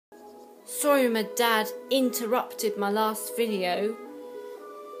Sorry my dad interrupted my last video.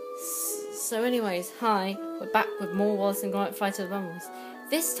 So anyways, hi, we're back with more Wallace and Gromit Fly to the Bumbles.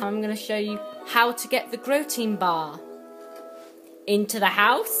 This time I'm going to show you how to get the Grotein bar into the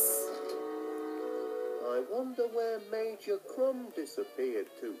house. I wonder where Major Crumb disappeared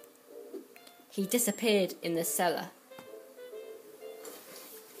to. He disappeared in the cellar.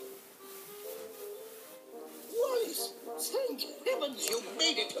 Wallace, thank heavens you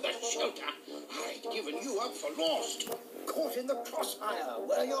made it to the shelter. I'd given you up for lost. Caught in the crossfire,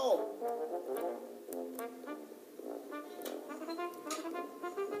 were you?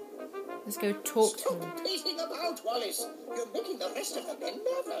 Let's go talk to him. Stop pacing about, Wallace. You're making the rest of the men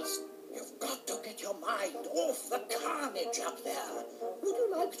nervous. You've got to get your mind off the carnage up there. Would you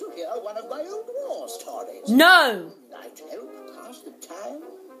like to hear one of my old war stories? No! I'd help pass the time.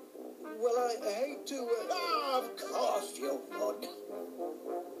 Well, I hate to... of course you would.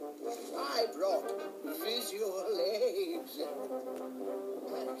 Fibroid, visual aids.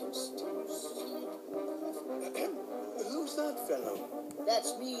 I can still see it. Who's that fellow?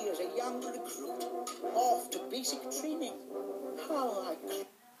 That's me as a young recruit, off to basic training. How I...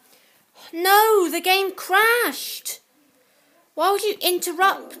 No, the game crashed. Why would you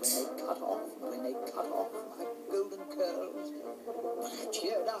interrupt? When they cut off my golden curls. But I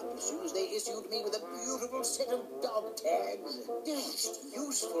cheered up as soon as they issued me with a beautiful set of dog tags. Yes,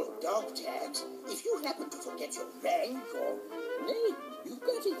 useful dog tags. If you happen to forget your rank or name, you've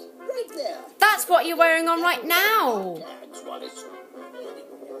got it right there. That's what you're wearing on right now. Tags, Wallace.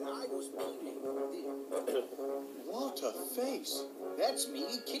 I was peeling. What a face. That's me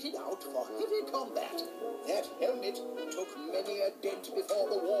kitted out for heavy combat. That helmet took many a dent before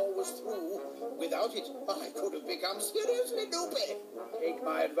the war was through. Without it, I could have become seriously loopy. Take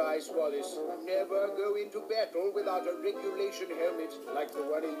my advice, Wallace. Never go into battle without a regulation helmet like the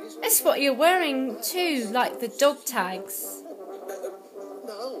one in this. That's what you're wearing too, like the dog tags.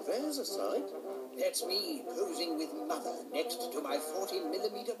 Now, there's a sight. That's me posing with Mother next to my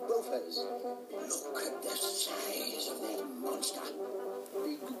 40mm Bofors. Look at the size of that monster.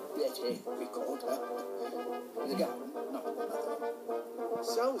 Big Betty, we called her. The gun, not the mother.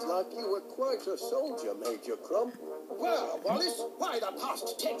 Sounds like you were quite a soldier, Major Crumb. Well, Wallace, why the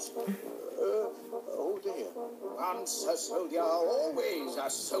past tense? Oh dear. Once a soldier, always a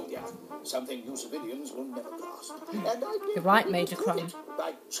soldier. Something you civilians will never grasp. And I did You're right, Major Crumb.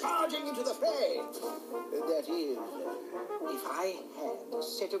 by charging into the fray. That is, if I had a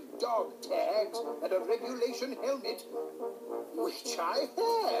set of dog tags and a regulation helmet, which I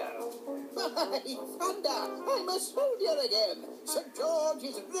have. By thunder, I'm a soldier again. St. George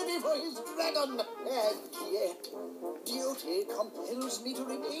is ready for his dragon. And yet, duty compels me to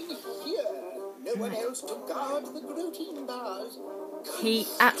remain here. No one else to guard the Grotein bars. He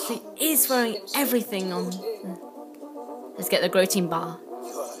actually is wearing everything on. Let's get the Grotein bar.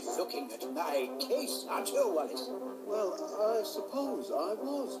 You're looking at my case, aren't you, Wallace? Well, I suppose I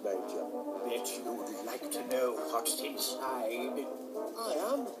was, Major. Bet you'd like to know what's inside. I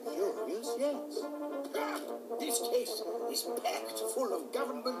am curious, yes. This case is packed full of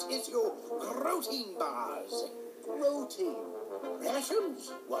government-issue Grotein bars. Grotein.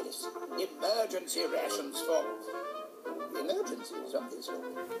 Rations, Wallace. Emergency rations for... emergencies, obviously.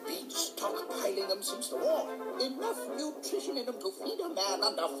 Been stockpiling them since the war. Enough nutrition in them to feed a man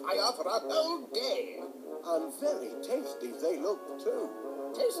under fire for a whole day. And very tasty they look, too.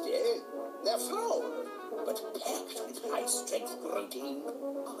 Tasty? They're foul, but packed with high-strength Grotein.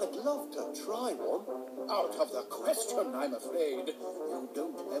 I'd love to try one. Out of the question, I'm afraid. You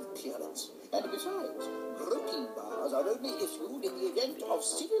don't have clearance. And besides, Grotein bars are only issued in the event of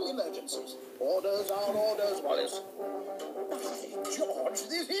civil emergencies. Orders are orders, Wallace. By George,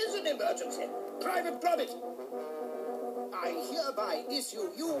 this is an emergency. Private Gromit. I hereby issue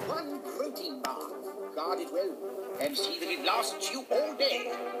you one Grotein bar. Guard it well, and see that it lasts you all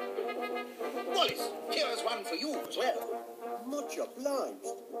day. Wallace, here's one for you as well. Much obliged.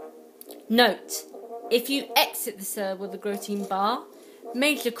 Note, if you exit the cellar with the Grotein bar,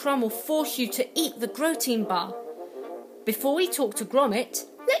 Major Crumb will force you to eat the Grotein bar. Before we talk to Gromit,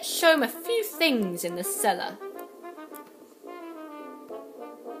 let's show him a few things in the cellar.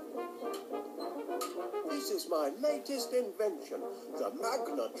 This is my latest invention, the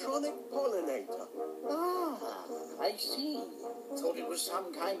magnetronic pollinator. Ah, I see. Thought it was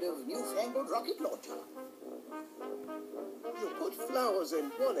some kind of newfangled rocket launcher. You put flowers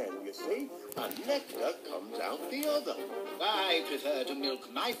in one end, you see, and nectar comes out the other. I prefer to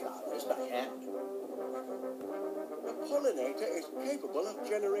milk my flowers by hand. The pollinator is capable of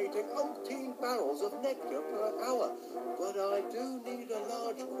generating umpteen barrels of nectar per hour, but I do need a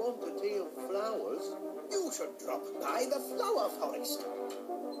large quantity of drop by the flower forest.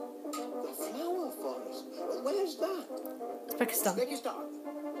 The flower forest? Where's that? Uzbekistan. Uzbekistan.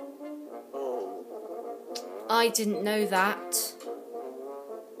 Oh, I didn't know that.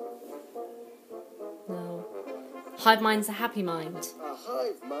 No. Hive mind's a happy mind. a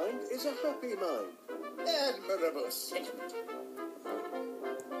hive mind is a happy mind. Admirable sentiment.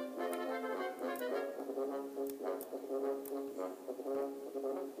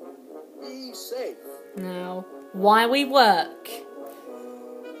 Be safe. Now, why we work?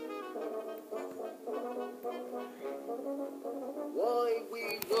 Why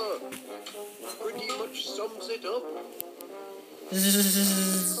we work pretty much sums it up. Can't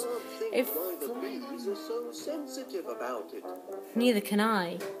think If why the bees are so sensitive about it. neither can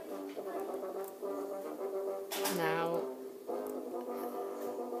I. Now,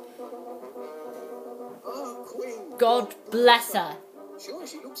 Our queen. God bless her. Sure,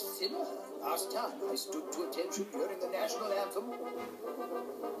 she looks thinner. Last time I stood to attention during the national anthem.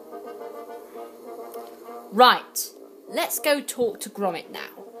 Right, let's go talk to Gromit now.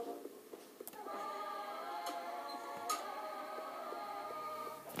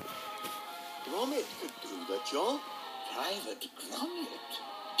 Gromit could do the job. Private Gromit.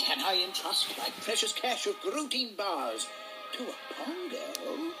 Can I entrust my precious cache of Grotein bars to a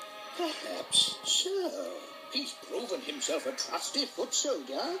Pongo? Perhaps so. He's proven himself a trusty foot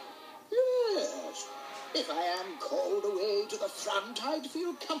soldier. Yes. If I am called away to the front, I'd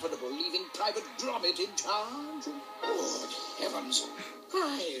feel comfortable leaving Private Gromit in charge. Good heavens.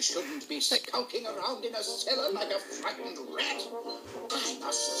 I shouldn't be skulking around in a cellar like a frightened rat. I'm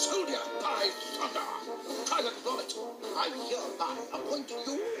a soldier, by thunder. Private Gromit, I hereby appoint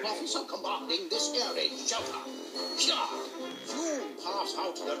you officer commanding this airy shelter. Here, you pass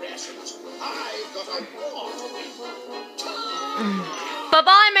out the rations. I've got a war to win.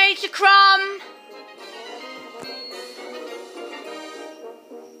 Bye-bye, Major Crumb.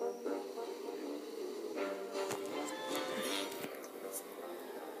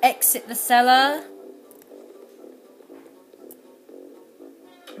 Exit the cellar.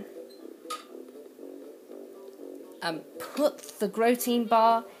 And put the Grotein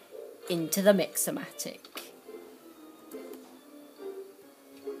bar into the Mixomatic.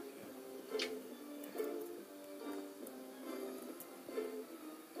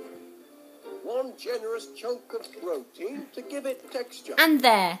 One generous chunk of protein to give it texture. And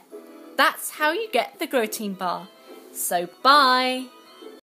there. That's how you get the Grotein bar. So bye.